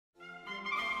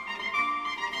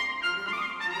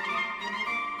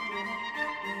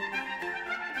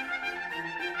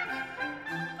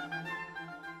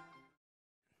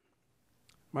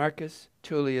Marcus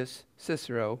Tullius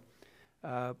Cicero,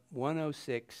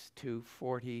 106 to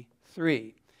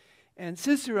 43. And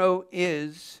Cicero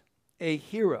is a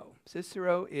hero.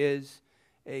 Cicero is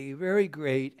a very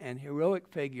great and heroic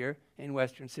figure in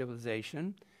Western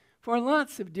civilization for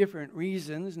lots of different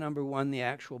reasons. Number one, the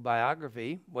actual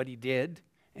biography, what he did.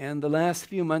 And the last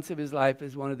few months of his life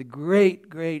is one of the great,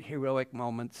 great heroic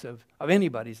moments of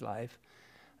anybody's life.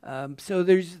 So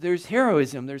there's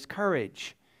heroism, there's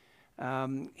courage.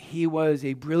 He was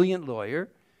a brilliant lawyer,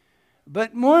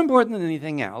 but more important than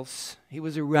anything else, he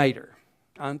was a writer.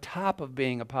 On top of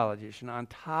being a politician, on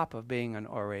top of being an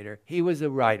orator, he was a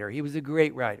writer. He was a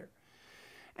great writer.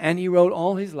 And he wrote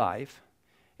all his life.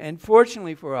 And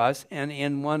fortunately for us, and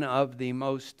in one of the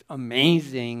most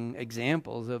amazing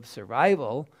examples of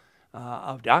survival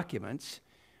of documents,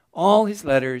 all his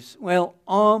letters, well,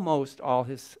 almost all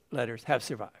his letters have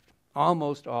survived.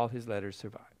 Almost all his letters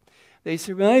survived. They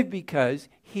survived because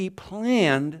he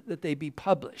planned that they be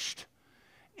published.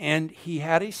 And he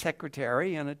had a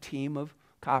secretary and a team of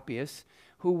copyists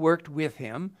who worked with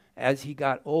him as he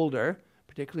got older,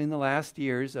 particularly in the last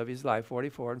years of his life,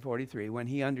 44 and 43, when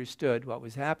he understood what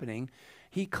was happening.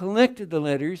 He collected the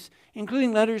letters,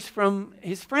 including letters from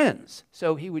his friends.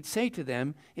 So he would say to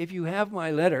them, if you have my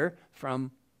letter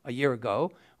from a year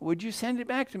ago, would you send it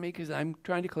back to me because I'm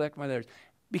trying to collect my letters?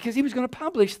 Because he was going to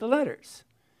publish the letters.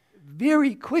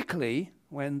 Very quickly,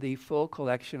 when the full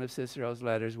collection of Cicero's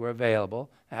letters were available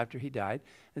after he died,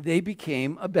 they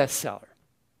became a bestseller.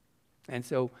 And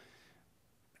so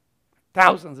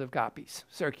thousands of copies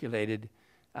circulated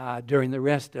during the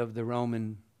rest of the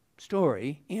Roman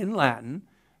story in Latin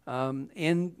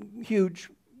in huge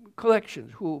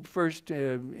collections, first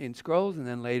in scrolls and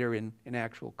then later in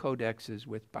actual codexes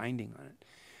with binding on it.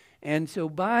 And so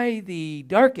by the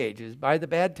Dark Ages, by the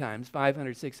bad times,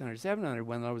 500, 600, 700,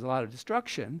 when there was a lot of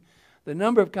destruction, the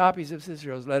number of copies of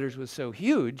Cicero's letters was so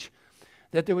huge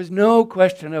that there was no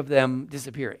question of them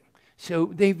disappearing. So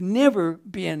they've never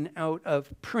been out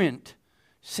of print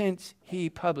since he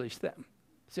published them.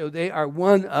 So they are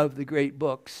one of the great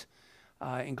books,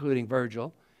 including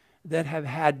Virgil, that have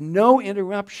had no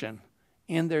interruption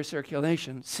in their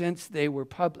circulation since they were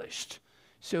published.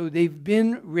 So they've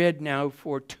been read now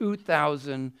for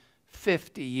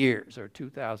 2,050 years or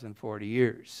 2,040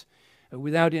 years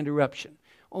without interruption.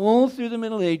 All through the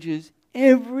Middle Ages,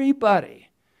 everybody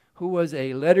who was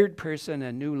a lettered person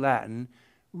and knew Latin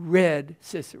read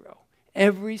Cicero.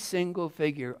 Every single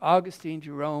figure, Augustine,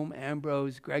 Jerome,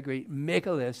 Ambrose, Gregory, make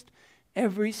a list.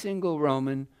 Every single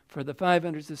Roman for the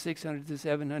 500s, the 600s, the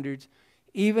 700s,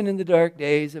 even in the dark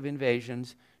days of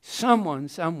invasions, someone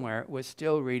somewhere was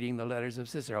still reading the letters of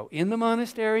Cicero. In the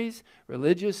monasteries,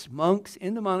 religious monks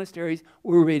in the monasteries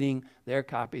were reading their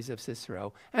copies of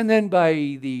Cicero. And then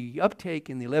by the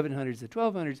uptake in the 1100s, the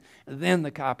 1200s, then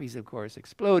the copies, of course,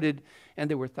 exploded,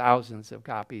 and there were thousands of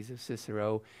copies of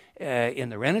Cicero. In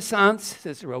the Renaissance,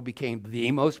 Cicero became the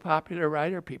most popular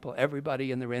writer.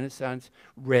 Everybody in the Renaissance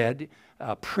read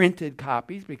printed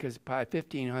copies, because by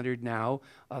 1500 now,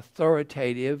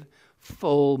 authoritative,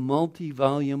 full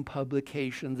multi-volume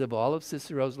publications of all of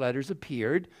Cicero's letters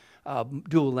appeared,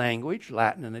 dual language,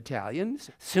 Latin and Italian.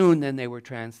 Soon then they were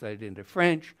translated into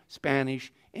French,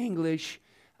 Spanish, English,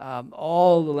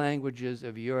 all the languages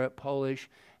of Europe, Polish.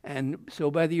 And so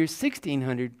by the year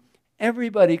 1600,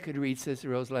 everybody could read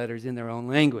Cicero's letters in their own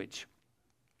language.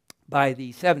 By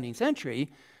the 17th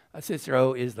century,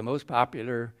 Cicero is the most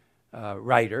popular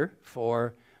writer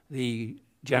for the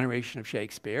generation of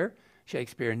Shakespeare.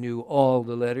 Shakespeare knew all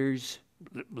the letters.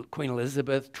 Queen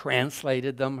Elizabeth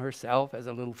translated them herself as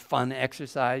a little fun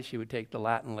exercise. She would take the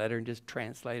Latin letter and just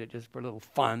translate it just for a little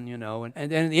fun, you know. And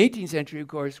then in the 18th century, of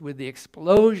course, with the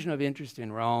explosion of interest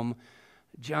in Rome,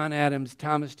 John Adams,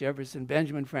 Thomas Jefferson,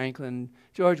 Benjamin Franklin,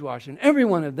 George Washington, every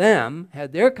one of them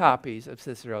had their copies of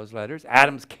Cicero's letters.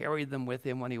 Adams carried them with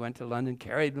him when he went to London,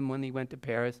 carried them when he went to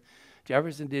Paris.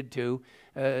 Jefferson did too.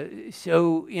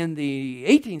 So in the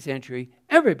 18th century,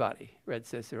 everybody read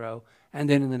Cicero. And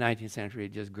then in the 19th century,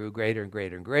 it just grew greater and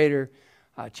greater and greater.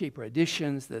 Cheaper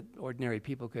editions that ordinary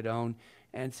people could own.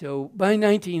 And so by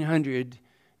 1900,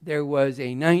 there was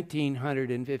a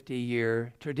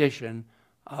 1950-year tradition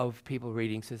of people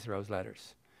reading Cicero's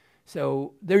letters.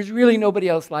 So there's really nobody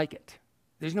else like it.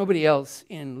 There's nobody else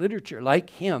in literature like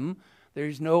him.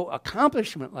 There's no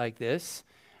accomplishment like this.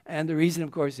 And the reason,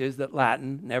 of course, is that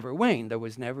Latin never waned. There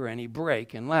was never any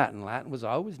break in Latin. Latin was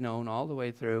always known all the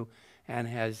way through and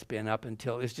has been up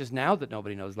until, it's just now that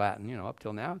nobody knows Latin. You know, up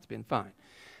till now, it's been fine.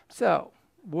 So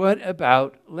what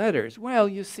about letters? Well,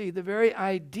 you see, the very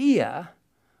idea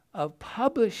of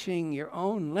publishing your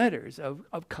own letters,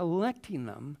 of collecting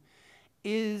them,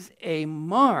 is a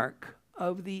mark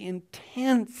of the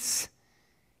intense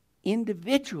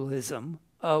individualism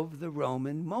of the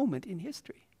Roman moment in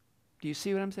history. Do you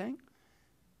see what I'm saying?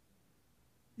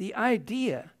 The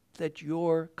idea that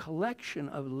your collection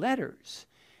of letters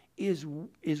is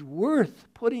worth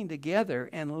putting together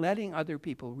and letting other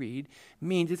people read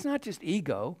means it's not just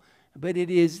ego, but it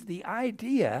is the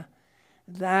idea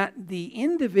that the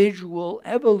individual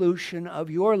evolution of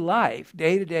your life,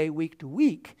 day to day, week to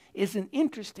week, is an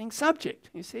interesting subject,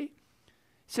 you see?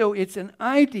 So it's an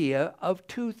idea of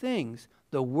two things: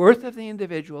 the worth of the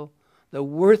individual, the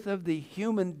worth of the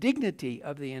human dignity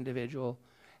of the individual,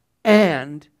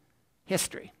 and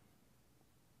history.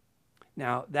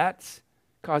 Now, that's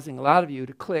causing a lot of you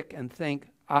to click and think,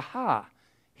 aha,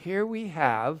 here we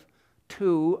have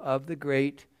two of the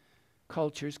great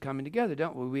cultures coming together,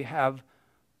 don't we? We have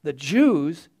the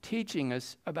Jews teaching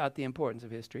us about the importance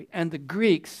of history, and the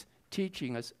Greeks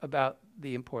teaching us about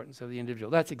the importance of the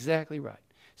individual. That's exactly right.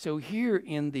 So here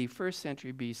in the 1st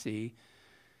century BC,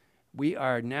 we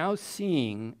are now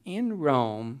seeing in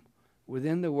Rome,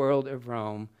 within the world of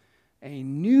Rome, a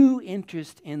new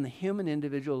interest in the human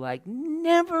individual like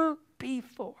never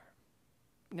before.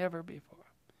 Never before.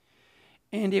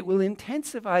 And it will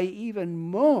intensify even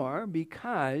more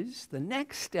because the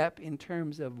next step in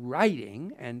terms of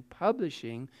writing and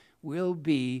publishing will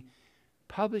be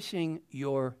publishing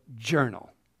your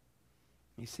journal.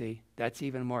 You see, that's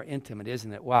even more intimate,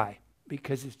 isn't it? Why?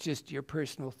 Because it's just your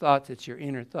personal thoughts, it's your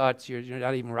inner thoughts, you're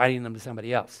not even writing them to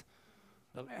somebody else.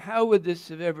 How would this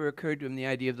have ever occurred to him, the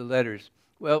idea of the letters?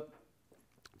 Well,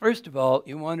 first of all,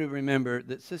 you want to remember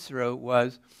that Cicero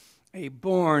was a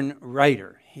born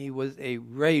writer. He was a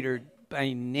writer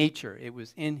by nature. It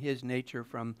was in his nature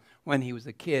from when he was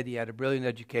a kid. He had a brilliant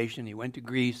education. He went to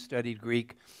Greece, studied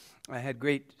Greek, had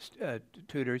great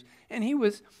tutors, and he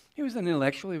was an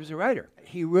intellectual. He was a writer.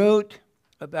 He wrote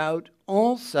about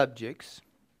all subjects,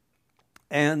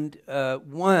 and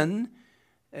one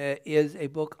is a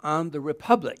book on the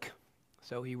Republic.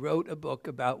 So he wrote a book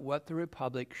about what the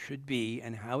Republic should be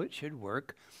and how it should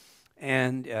work,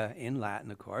 and in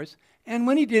Latin, of course. And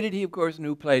when he did it, he, of course,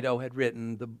 knew Plato had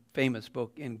written the famous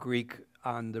book in Greek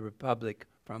on the Republic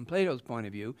from Plato's point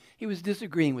of view. He was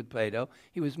disagreeing with Plato.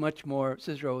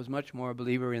 Cicero was much more a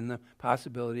believer in the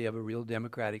possibility of a real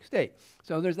democratic state.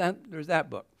 So there's that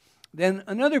book. Then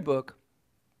another book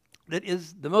that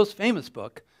is the most famous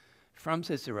book from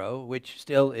Cicero, which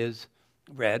still is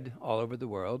read all over the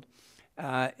world,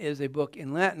 is a book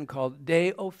in Latin called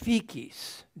De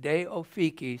Officiis. De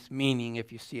Officiis, meaning,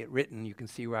 if you see it written, you can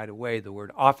see right away the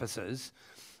word offices.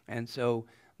 And so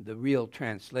the real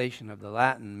translation of the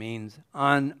Latin means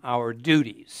on our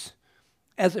duties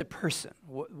as a person,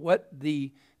 what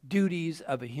the duties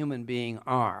of a human being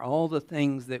are, all the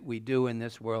things that we do in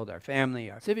this world, our family,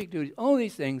 our civic duties, all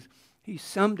these things, he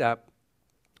summed up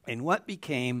in what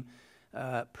became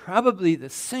probably the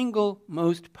single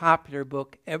most popular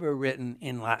book ever written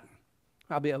in Latin.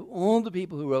 Probably of all the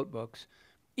people who wrote books,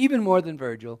 even more than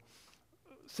Virgil,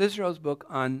 Cicero's book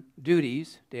on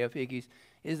duties, De Officiis,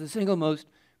 is the single most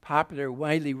popular,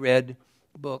 widely read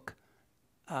book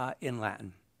in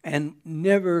Latin. And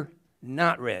never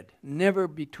not read, never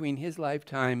between his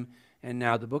lifetime and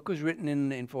now. The book was written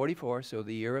in 44, so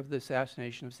the year of the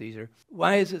assassination of Caesar.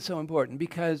 Why is it so important?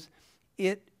 Because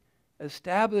it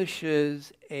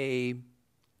establishes an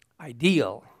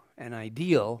ideal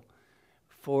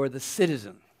for the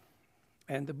citizen.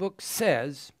 And the book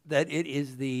says that it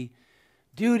is the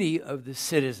duty of the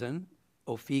citizen,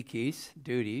 officiis,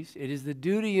 duties, it is the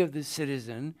duty of the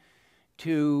citizen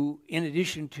to, in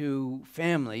addition to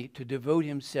family, to devote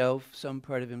himself, some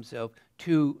part of himself,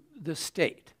 to the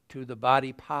state, to the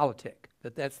body politic.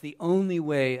 That's the only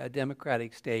way a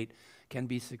democratic state can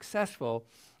be successful,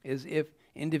 is if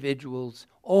individuals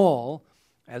all,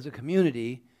 as a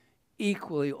community,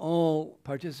 equally all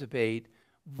participate,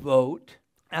 vote.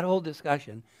 That whole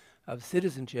discussion of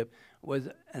citizenship was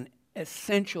an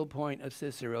essential point of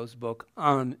Cicero's book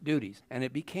on duties. And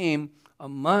it became a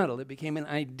model, it became an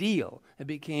ideal, it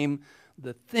became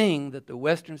the thing that the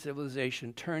Western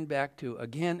civilization turned back to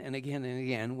again and again and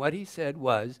again. What he said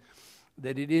was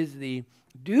that it is the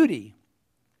duty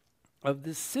of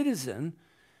the citizen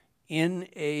in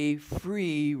a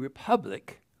free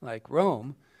republic like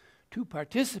Rome to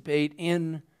participate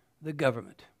in the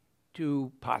government,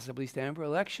 to possibly stand for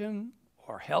election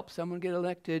or help someone get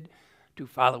elected, to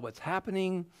follow what's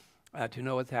happening, to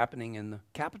know what's happening in the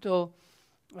capital,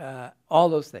 all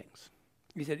those things.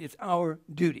 He said it's our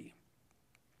duty.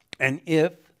 And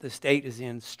if the state is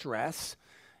in stress,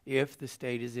 if the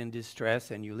state is in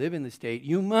distress and you live in the state,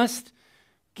 you must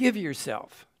give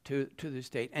yourself to the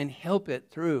state and help it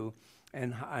through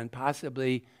and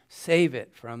possibly save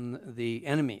it from the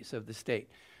enemies of the state.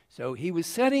 So he was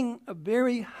setting a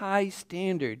very high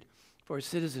standard for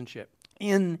citizenship.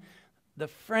 In the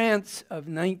France of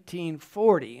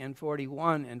 1940 and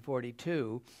 41 and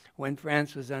 42, when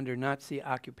France was under Nazi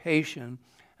occupation,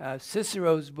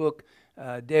 Cicero's book,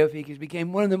 De Officiis,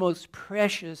 became one of the most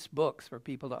precious books for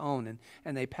people to own,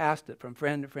 and they passed it from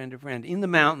friend to friend to friend, in the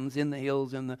mountains, in the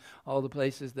hills, in all the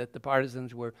places that the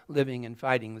partisans were living and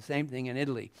fighting. The same thing in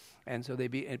Italy. And so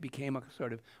it became a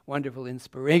sort of wonderful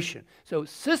inspiration. So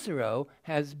Cicero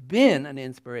has been an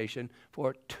inspiration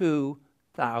for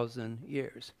 2,000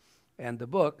 years. And the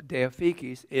book, De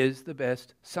Officiis, is the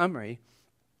best summary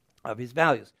of his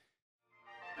values.